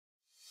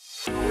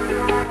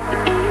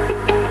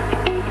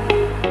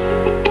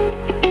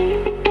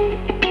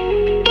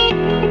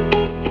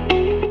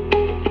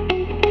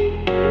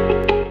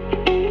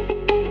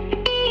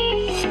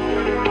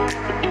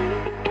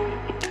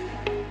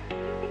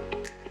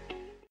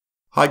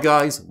Hi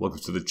guys, welcome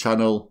to the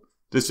channel.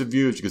 This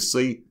review, as you can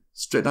see,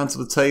 straight down to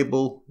the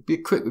table. It'll be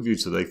a quick review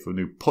today for a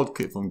new pod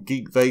kit from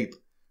Geekvape.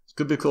 It's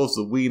going to be, of course,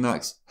 the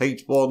Wenax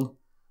H1.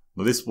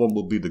 Now this one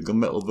will be the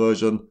gunmetal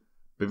version.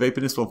 Been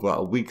vaping this one for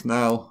about a week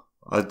now.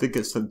 I did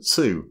get sent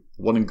two,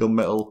 one in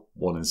gunmetal,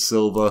 one in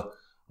silver.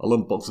 I'll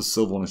unbox the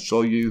silver one and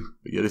show you.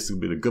 But yeah, this is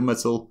going to be the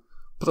gunmetal.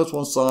 Put that to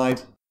one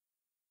side.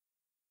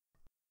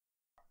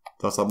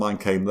 That's how mine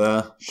came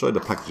there. Show you the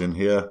packaging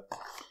here.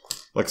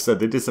 Like I said,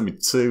 they did send me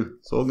two,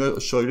 so I'm going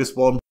to show you this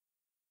one.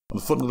 On the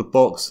front of the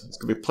box, it's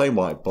going to be a plain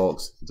white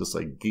box. It just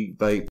say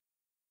Geekvape.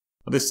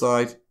 On this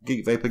side,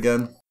 Geekvape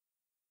again.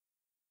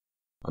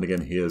 And again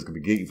here is going to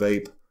be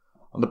Geekvape.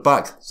 On the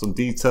back, some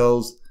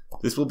details.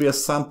 This will be a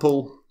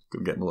sample.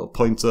 Going to get my little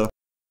pointer.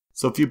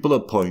 So a few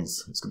bullet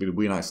points. It's going to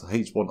be the Wenax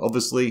H1,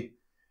 obviously.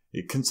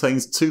 It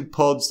contains two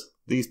pods.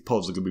 These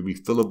pods are going to be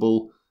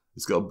refillable.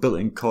 It's got a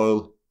built-in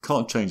coil.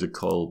 Can't change the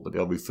coil, but they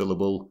are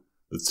refillable.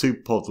 The two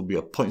pods will be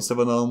a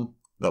 0.7 ohm.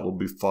 That will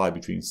be fired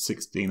between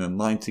 16 and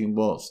 19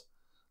 watts.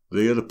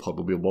 The other pod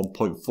will be a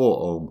 1.4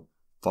 ohm,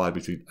 fired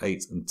between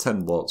 8 and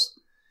 10 watts.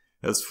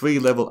 It has 3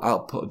 level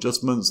output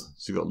adjustments,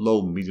 so you've got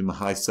low, medium and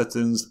high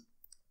settings,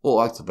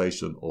 auto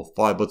activation or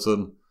fire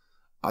button,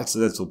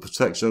 accidental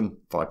protection,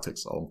 5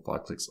 clicks on,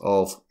 5 clicks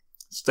off,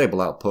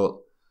 stable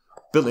output,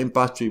 built-in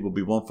battery will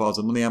be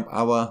 1000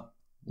 mAh,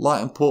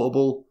 light and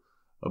portable,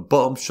 a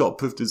bottom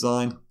shot-proof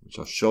design, which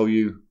I'll show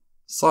you,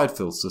 side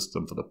fill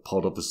system for the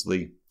pod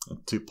obviously, and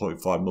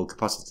 2.5mm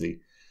capacity.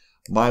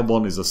 My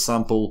one is a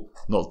sample,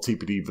 not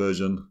TPD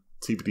version.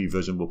 TPD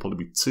version will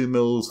probably be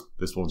 2mm.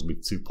 This one's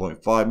going to be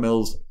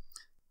 2.5mm.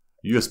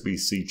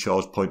 USB-C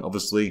charge point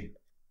obviously.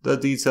 The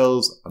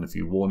details and a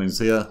few warnings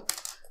here.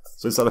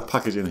 So inside the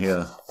packaging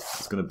here,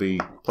 it's going to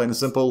be plain and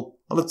simple.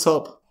 On the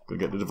top,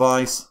 going to get the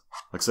device.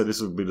 Like I said, this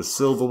will be the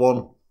silver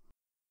one.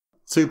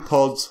 2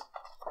 pods.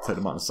 Take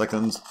them out in a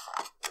second.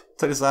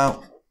 Take this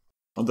out.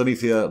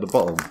 Underneath here at the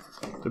bottom,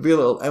 there'll be a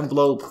little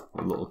envelope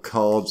with little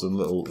cards and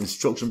little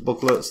instruction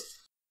booklets.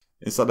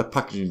 Inside the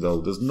packaging though,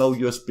 there's no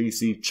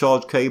USB-C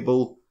charge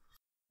cable.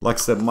 Like I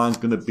said, mine's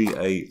going to be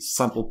a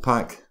sample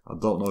pack. I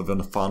don't know if on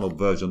the final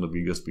version of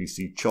the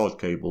USB-C charge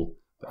cable,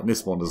 but in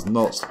this one there's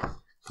not.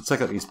 So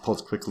check out these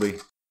pods quickly.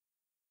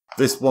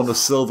 This one, the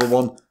silver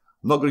one, I'm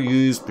not going to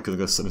use because I'm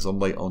going to send this on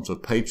later onto a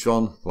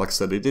Patreon. Like I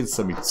said, they did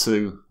send me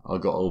 2. I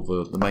got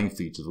over the main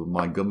features with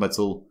my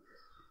gunmetal.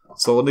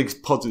 So on these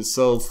pods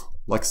itself,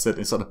 like I said,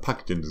 inside the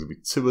packaging there's going to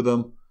be 2 of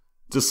them.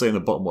 Just saying at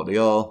the bottom what they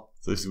are.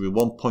 So this is going to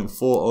be 1.4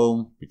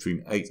 ohm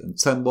between 8 and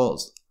 10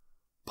 watts.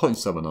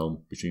 0.7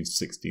 ohm between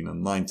 16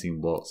 and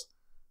 19 watts.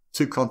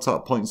 2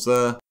 contact points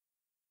there.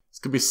 It's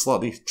going to be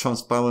slightly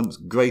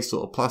transparent grey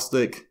sort of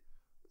plastic.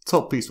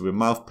 Top piece will be a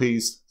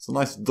mouthpiece. It's a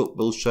nice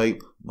duckbill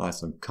shape.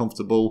 Nice and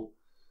comfortable.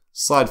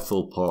 Side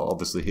fill part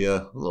obviously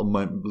here. A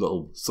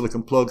little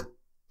silicone plug.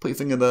 Put your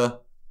finger there.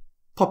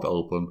 Pop it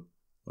open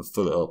and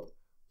fill it up.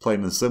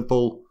 Plain and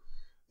simple.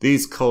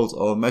 These coils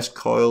are a mesh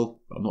coil.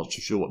 I'm not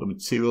too sure what the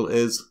material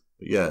is,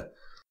 but yeah.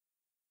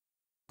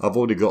 I've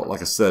already got,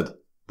 like I said,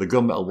 the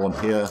gunmetal one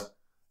here.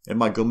 In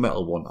my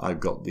gunmetal one, I've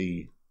got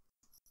the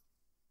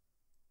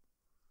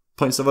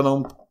 0.7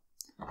 ohm.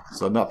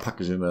 So in that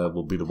packaging there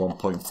will be the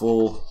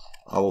 1.4.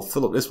 I will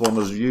fill up this one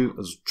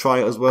as try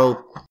it as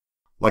well.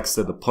 Like I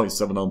said, the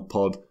 0.7 ohm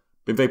pod.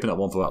 Been vaping that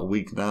one for about a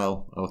week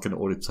now. I can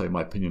already tell you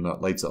my opinion on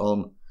that later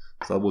on.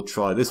 So I will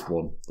try this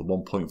one, the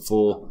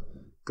 1.4.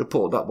 Gonna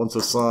put that one to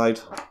the side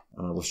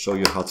and I will show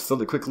you how to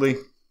fill it quickly.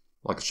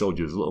 Like I showed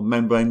you, there's a little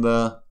membrane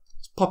there.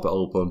 Just pop it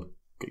open,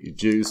 get your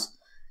juice.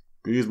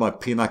 Gonna use my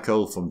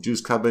Pinaco from Juice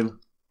Cabin.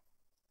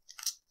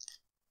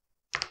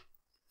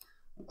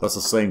 That's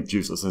the same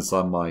juice that's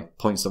inside my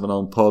 0.7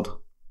 ohm pod.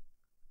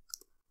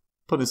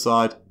 Put it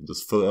inside and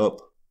just fill it up.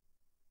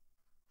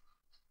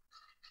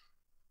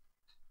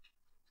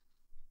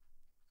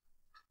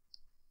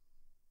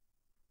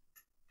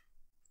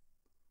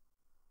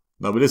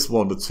 Now with this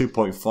one, the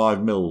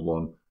 2.5mm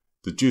one,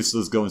 the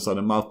juicers go inside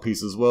the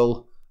mouthpiece as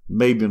well.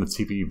 Maybe on the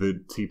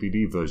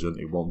TPD version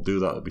it won't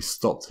do that, it'll be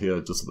stopped here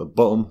just at the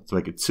bottom to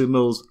make it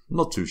 2mm,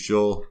 not too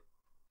sure.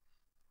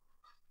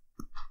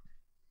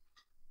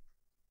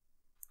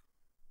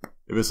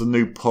 If it's a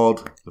new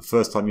pod, the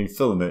first time you're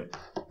filling it,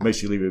 make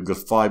sure you leave it a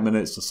good 5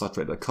 minutes to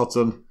saturate the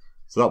cotton.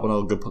 So that one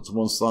I'll go put to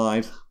one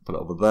side, put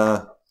it over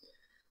there.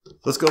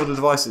 Let's go with the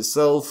device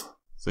itself.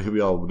 So here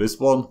we are with this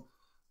one.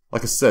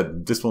 Like I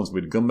said, this one's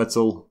with the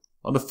gunmetal.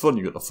 On the front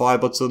you've got the fire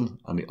button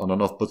and the on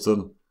and off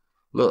button.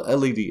 Little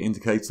LED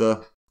indicator.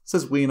 It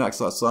says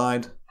Wenax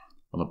outside.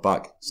 On the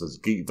back it says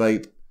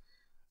Geekvape.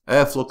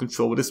 Airflow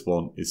control with this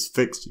one is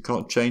fixed, you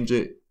can't change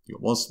it. You've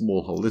got one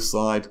small hole this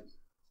side,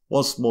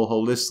 one small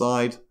hole this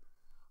side.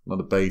 And on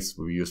the base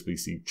with a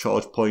USB-C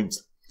charge point.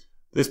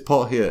 This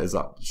part here is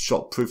that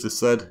shot proof, they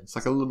said. It's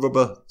like a little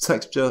rubber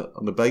texture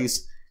on the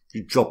base. If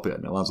you drop it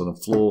and it lands on the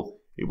floor,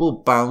 it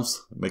will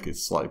bounce and make it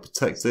slightly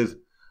protected.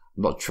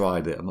 I've not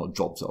tried it, I've not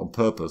dropped it on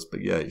purpose,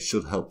 but yeah, it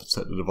should help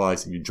protect the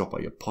device if you drop it out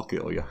of your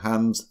pocket or your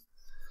hand.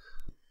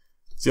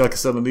 See, like I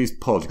said, on these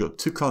pods, you've got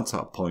 2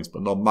 contact points,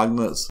 but not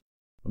magnets.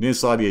 On the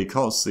inside here, you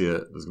can't see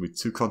it. There's going to be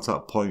 2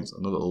 contact points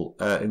and a little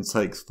air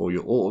intake for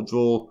your auto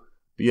draw.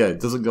 But yeah, it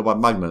doesn't go by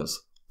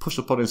magnets. Push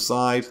up on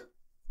inside,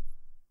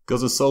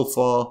 goes in so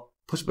far,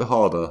 push a bit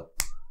harder,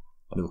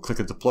 and it will click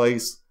into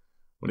place.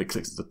 When it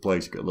clicks into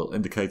place, you get a little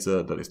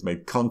indicator that it's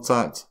made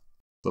contact.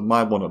 So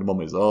my one at the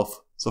moment is off.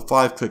 So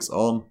 5 clicks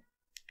on,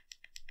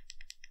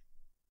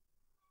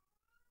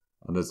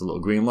 and there's a little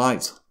green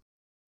light.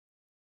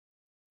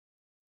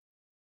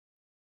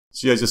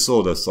 So yeah, I just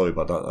saw this, sorry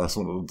about that, that's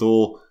one at the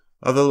door.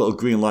 I have a little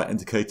green light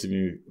indicating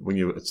you when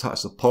you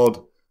attach the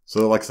pod.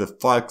 So like I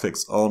said, 5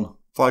 clicks on,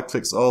 5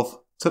 clicks off,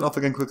 turn it off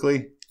again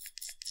quickly.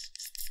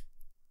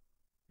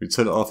 You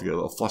turn it off, you get a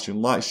little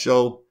flashing light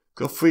show.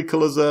 Got 3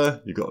 colours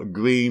there, you've got a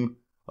green,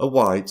 a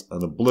white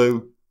and a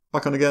blue.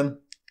 Back on again.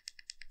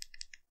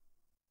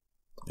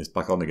 It's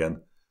back on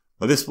again.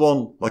 Now this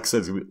one, like I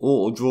said, is going to be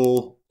auto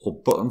draw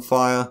or button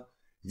fire.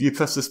 If you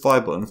press this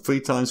fire button 3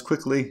 times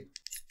quickly,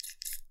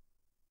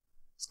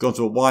 it's gone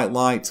to a white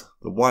light.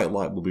 The white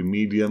light will be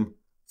medium.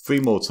 3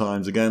 more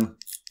times again.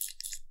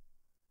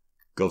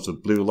 Goes to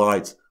blue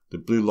light. The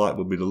blue light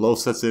will be the low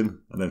setting,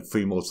 and then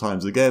 3 more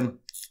times again.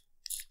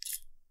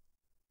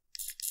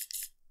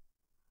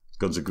 It's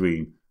gone to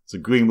green. So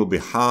green will be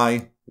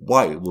high,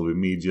 white will be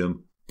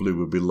medium, blue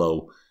will be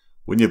low.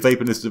 When you're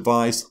vaping this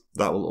device,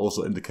 that will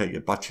also indicate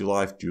your battery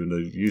life during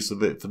the use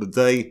of it for the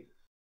day.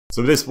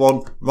 So this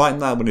one, right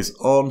now when it's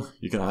on,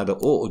 you can either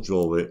auto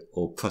draw it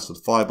or press the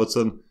fire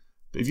button.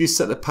 But if you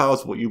set the power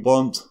to what you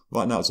want,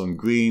 right now it's on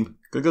green,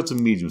 go to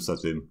medium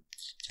setting.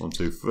 1,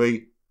 2,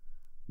 3.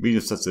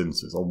 Medium setting,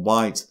 so it's on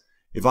white.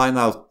 If I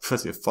now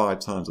press it 5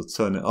 times to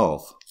turn it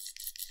off,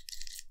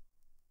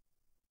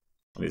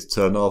 and it's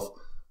turned off,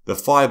 the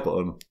fire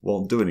button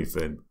won't do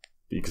anything.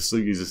 But you can still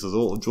use this as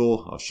auto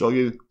draw, I'll show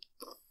you.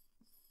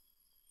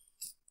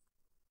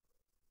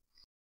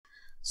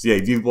 So yeah,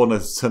 if you want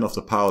to turn off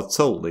the power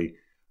totally,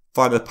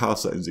 find the power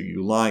settings that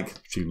you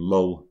like, between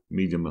low,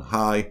 medium and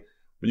high.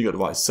 When you got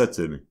the right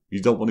setting,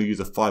 you don't want to use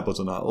the fire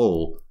button at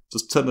all,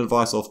 just turn the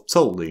device off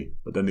totally,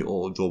 but then the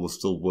auto draw will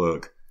still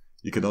work.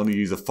 You can only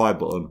use the fire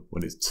button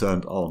when it's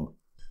turned on.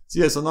 So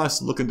yeah, it's a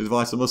nice looking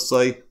device I must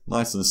say,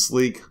 nice and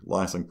sleek,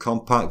 nice and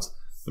compact.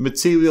 The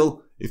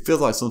material, it feels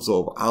like some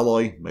sort of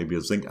alloy, maybe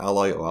a zinc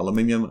alloy or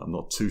aluminium, I'm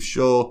not too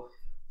sure.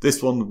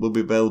 This one will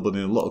be available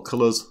in a lot of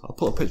colours. I'll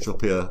put a picture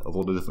up here of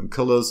all the different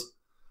colours.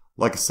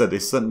 Like I said, they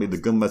sent me the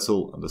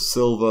gunmetal and the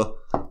silver.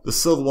 The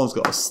silver one's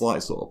got a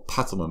slight sort of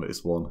pattern on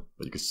this one,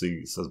 but you can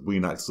see it says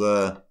Wenax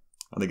there,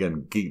 and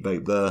again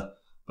Geekvape there,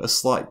 but a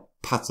slight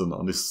pattern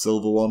on this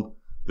silver one.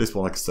 This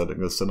one, like I said, I'm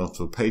going to send off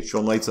to a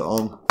Patreon later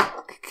on.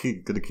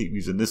 Going to keep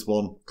using this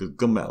one because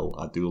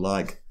gunmetal I do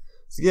like.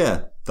 So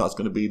yeah, that's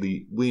going to be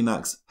the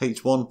Wenax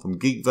H1 from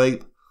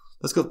Geekvape.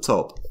 Let's go up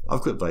top. Have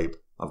a quick vape.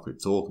 Have a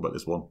quick talk about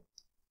this one.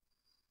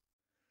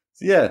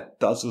 So yeah,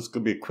 that's just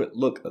going to be a quick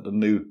look at the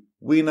new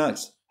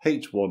Wenax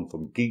H1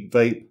 from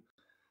Geekvape.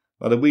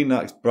 Now the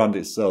Wenax brand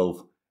itself,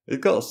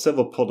 it's got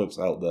several products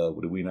out there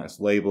with the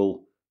Wenax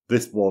label.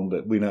 This one,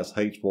 the Wenax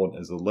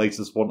H1, is the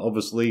latest one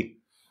obviously.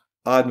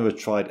 I've never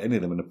tried any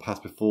of them in the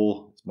past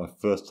before. It's my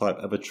first time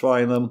ever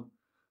trying them.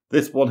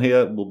 This one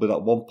here will be that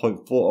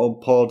 1.4 ohm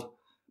pod.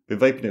 Been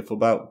vaping it for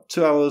about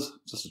 2 hours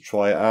just to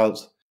try it out.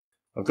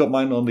 I've got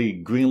mine on the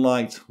green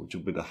light, which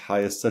will be the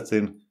highest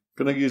setting.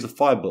 Gonna use the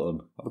fire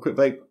button. Have a quick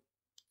vape.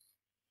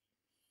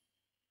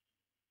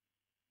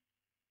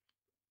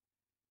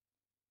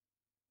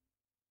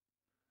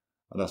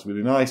 And that's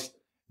really nice.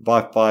 If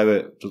I fire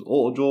it, just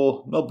auto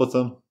draw, no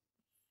button.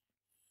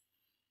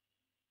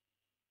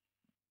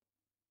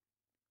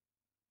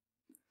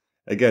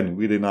 Again,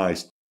 really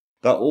nice.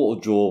 That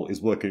auto draw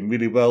is working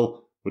really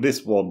well. With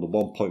this one, the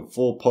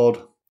 1.4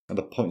 pod and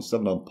the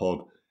 0.7 ohm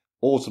pod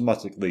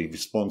automatically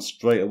responds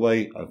straight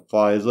away and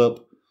fires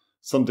up.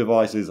 Some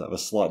devices have a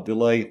slight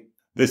delay.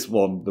 This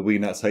one, the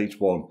Wenax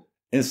H1,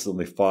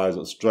 instantly fires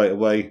up straight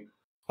away.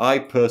 I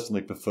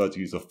personally prefer to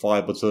use a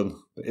fire button,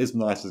 but it's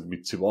nice there's going to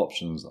be 2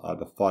 options,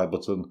 either fire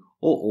button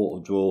or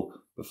auto draw.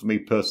 But for me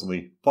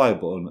personally, fire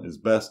button is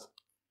best.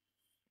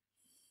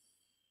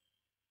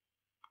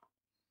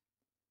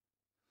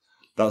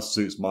 That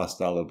suits my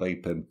style of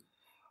vaping.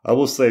 I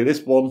will say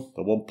this one,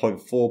 the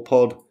 1.4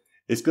 pod,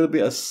 it's going to be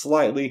a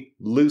slightly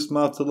loose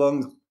mouth to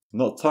lung,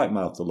 not tight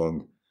mouth to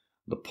lung.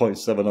 The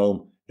 0.7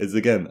 ohm is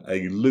again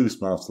a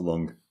loose mouth to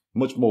lung,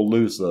 much more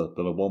looser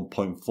than a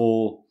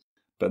 1.4.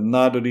 But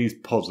neither of these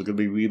pods are going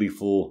to be really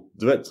for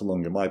direct to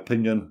lung in my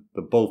opinion.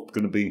 They're both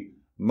going to be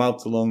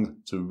mouth to lung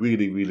to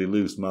really, really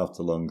loose mouth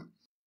to lung.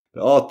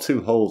 There are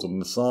 2 holes on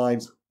the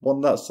sides,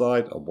 one that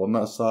side and one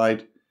that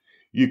side.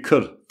 You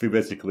could,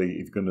 theoretically,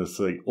 if you're going to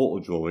say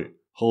auto draw it,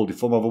 hold your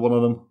thumb over one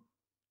of them.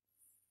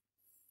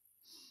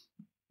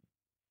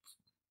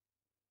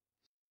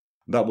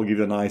 That will give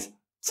you a nice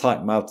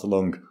tight mouth to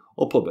lung,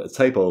 or put a bit of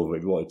tape over it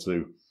if you wanted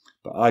to.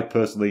 But I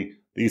personally,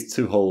 these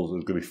 2 holes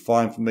are going to be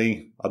fine for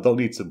me. I don't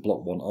need to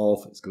block one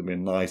off. It's going to be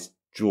a nice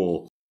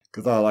draw,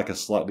 because I like a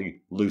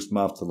slightly loose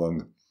mouth to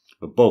lung.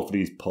 But both of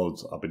these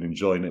pods, I've been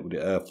enjoying it with the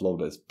airflow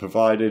that's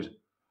provided.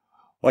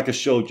 Like I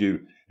showed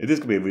you, It is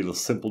going to be a really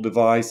simple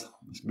device.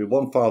 It's going to be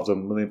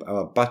 1000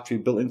 mAh battery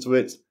built into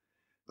it.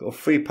 Got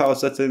 3 power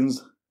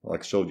settings.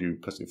 Like I showed you,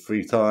 press it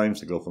 3 times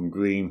to go from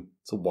green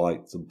to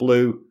white to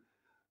blue.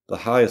 The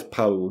highest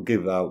power it will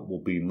give out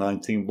will be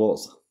 19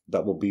 watts.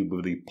 That will be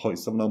with the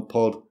 0.7 ohm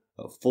pod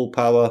at full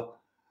power.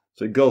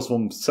 So it goes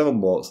from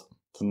 7 watts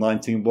to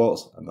 19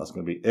 watts, and that's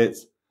going to be it.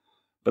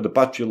 But the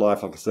battery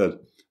life, like I said,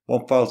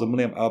 1000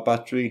 mAh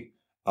battery,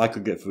 I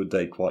could get through a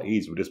day quite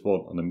easy with this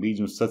one on a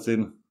medium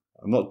setting.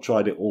 I've not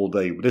tried it all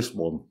day with this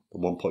one, the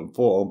 1.4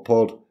 ohm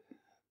pod.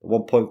 The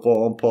 1.4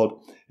 ohm pod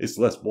is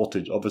less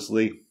wattage,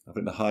 obviously. I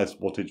think the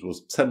highest wattage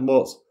was 10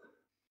 watts.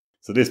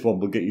 So this one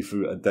will get you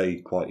through a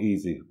day quite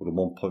easy with a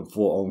 1.4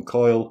 ohm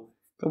coil.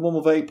 Got one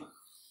more vape.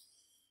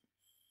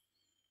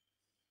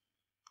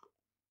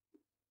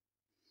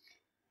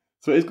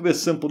 So it's going to be a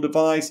simple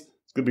device.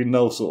 There's going to be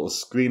no sort of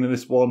screen in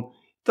this one. You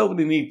don't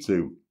really need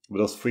to. With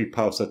those 3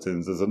 power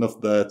settings, there's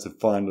enough there to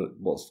find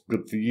what's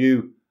good for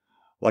you.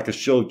 Like I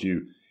showed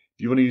you,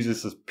 if you want to use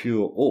this as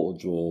pure auto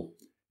draw,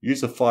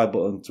 use the fire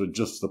button to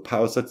adjust the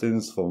power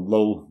settings from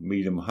low,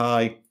 medium,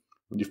 high.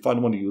 When you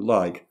find one that you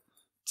like,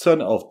 turn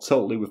it off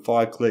totally with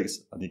 5 clicks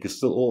and you can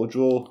still auto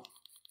draw.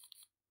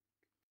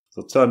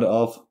 So turn it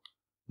off,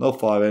 no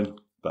firing,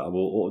 but I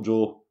will auto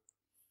draw.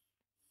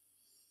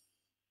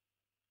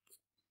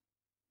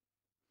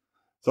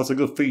 So that's a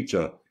good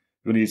feature.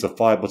 If you want to use the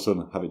fire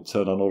button, have it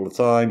turned on all the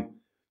time.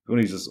 If you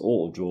want to use this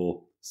auto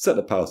draw, set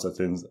the power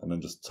settings and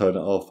then just turn it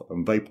off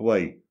and vape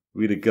away.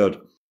 Really good.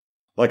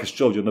 Like I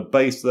showed you on the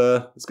base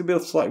there, it's going to be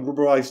a slight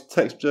rubberized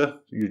texture.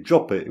 If you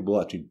drop it, it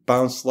will actually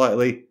bounce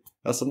slightly.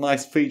 That's a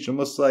nice feature, I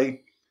must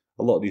say.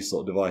 A lot of these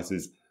sort of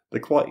devices, they're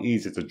quite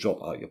easy to drop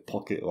out your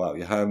pocket or out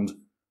your hand.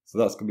 So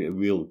that's going to be a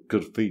real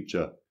good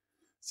feature.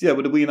 So yeah,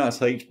 with the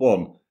Wenax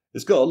H1,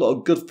 it's got a lot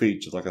of good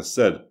features. Like I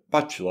said,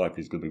 battery life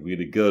is going to be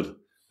really good.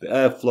 The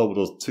airflow with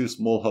those 2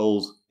 small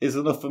holes is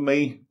enough for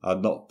me.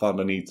 I've not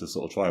found a need to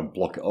sort of try and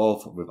block it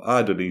off with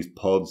either of these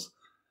pods.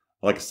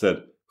 Like I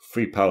said,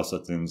 3 power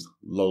settings,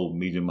 low,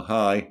 medium,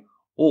 high,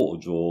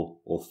 auto draw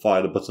or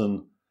fire the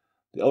button.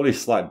 The only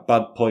slight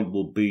bad point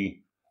will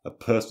be a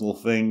personal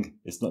thing.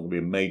 It's not going to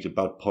be a major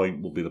bad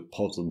point, will be the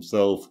pods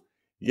themselves.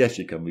 Yes,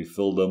 you can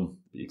refill them,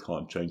 but you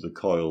can't change the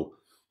coil.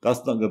 That's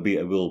not going to be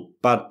a real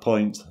bad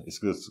point. It's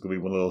just going to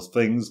be one of those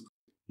things.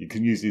 You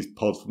can use these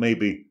pods for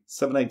maybe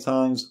 7-8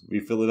 times,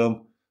 refilling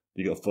them.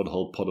 You got to throw the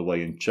whole pod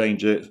away and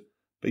change it.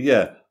 But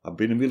yeah, I've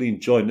been really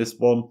enjoying this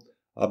one.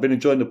 I've been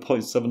enjoying the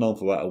 0.7 ohm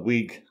for about a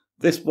week.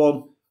 This one,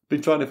 I've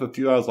been trying it for a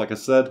few hours, like I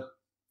said.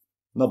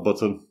 Not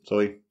button,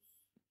 sorry.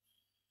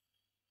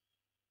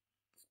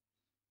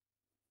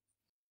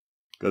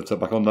 Gonna turn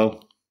back on now.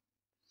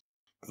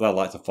 Because I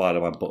like to fire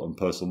my button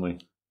personally.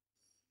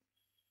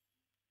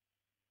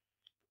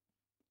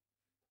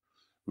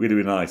 Really,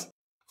 really nice.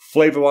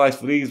 Flavour wise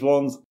for these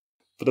ones,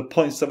 for the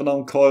 0.7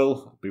 ohm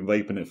coil, I've been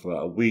vaping it for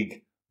about a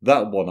week.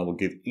 That one I will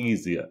give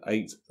easy at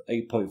 8 to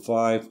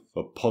 8.5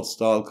 for pod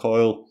style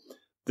coil.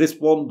 This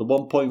one, the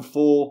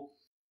 1.4,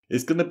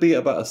 is going to be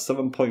about a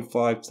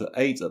 7.5 to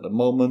 8 at the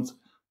moment.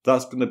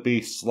 That's going to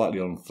be slightly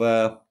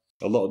unfair.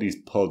 A lot of these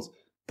pods,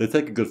 they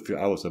take a good few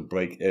hours to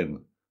break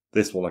in.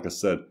 This one, like I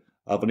said,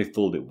 I've only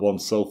filled it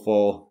once so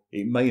far.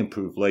 It may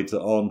improve later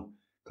on,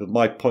 because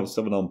my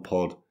 0.7 ohm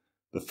pod,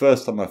 the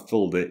first time I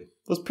filled it,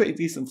 was pretty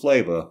decent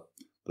flavour.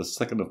 The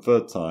second and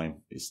third time,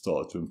 it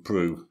started to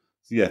improve.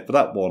 So yeah, for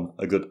that one,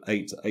 a good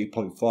 8 to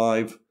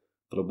 8.5.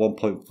 For the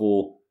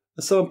 1.4,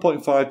 a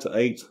 7.5 to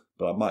 8,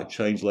 but I might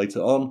change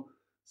later on.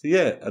 So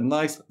yeah, a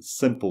nice,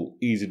 simple,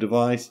 easy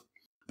device.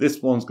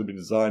 This one's going to be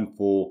designed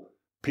for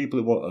people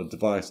who want a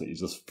device that you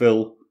just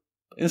fill,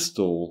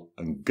 install,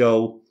 and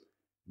go.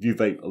 If you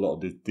vape a lot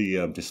of the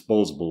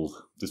disposables,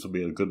 this will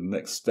be a good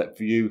next step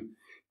for you.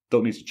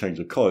 Don't need to change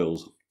the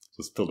coils,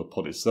 just fill the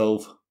pod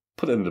itself,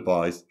 put it in the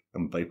device,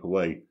 and vape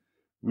away.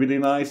 Really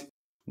nice.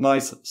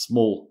 Nice,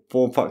 small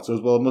form factor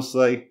as well, I must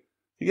say.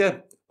 Yeah,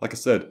 like I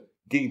said,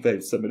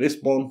 Geekvape sent me this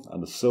one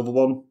and the silver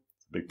one.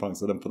 Big thanks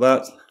to them for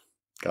that.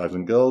 Guys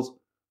and girls,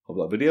 hope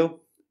that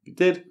video. If you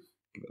did,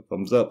 give it a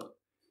thumbs up.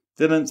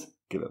 Didn't,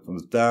 give it a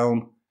thumbs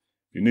down.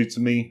 If you're new to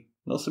me,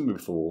 not seen me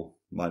before,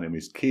 my name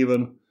is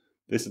Kieran.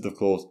 This is, of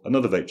course,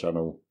 another vape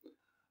channel.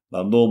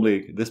 Now,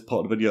 normally, in this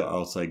part of the video,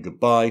 I'll say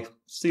goodbye.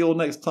 See you all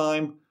next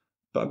time.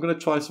 But I'm going to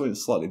try something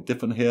slightly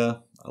different here.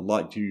 I'd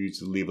like you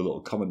to leave a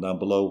little comment down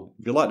below.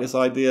 If you like this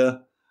idea,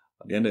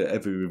 at the end of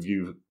every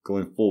review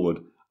going forward,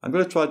 I'm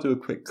going to try to do a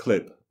quick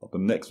clip of the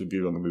next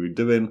review I'm going to be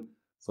doing.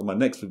 So my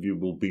next review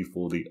will be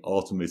for the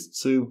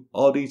Artemis 2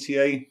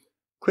 RDTA.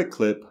 Quick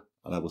clip,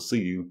 and I will see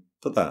you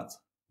for that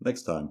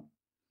next time.